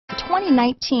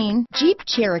2019 Jeep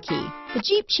Cherokee. The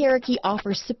Jeep Cherokee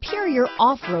offers superior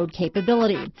off-road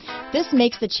capability. This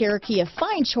makes the Cherokee a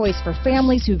fine choice for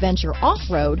families who venture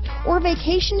off-road or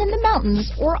vacation in the mountains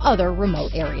or other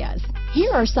remote areas.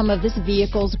 Here are some of this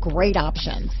vehicle's great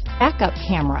options: backup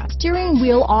camera, steering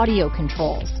wheel audio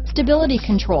controls, stability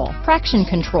control, traction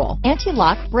control,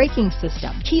 anti-lock braking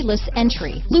system, keyless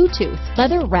entry, Bluetooth,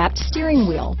 leather-wrapped steering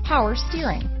wheel, power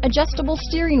steering, adjustable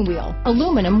steering wheel,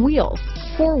 aluminum wheels,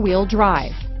 four-wheel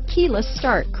drive, keyless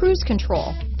start, cruise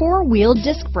control, four-wheel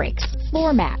disc brakes,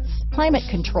 floor mats, climate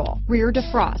control, rear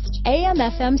defrost,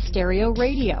 AM/FM stereo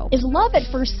radio. Is love at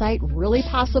first sight really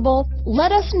possible?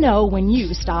 Let us know when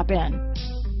you stop in.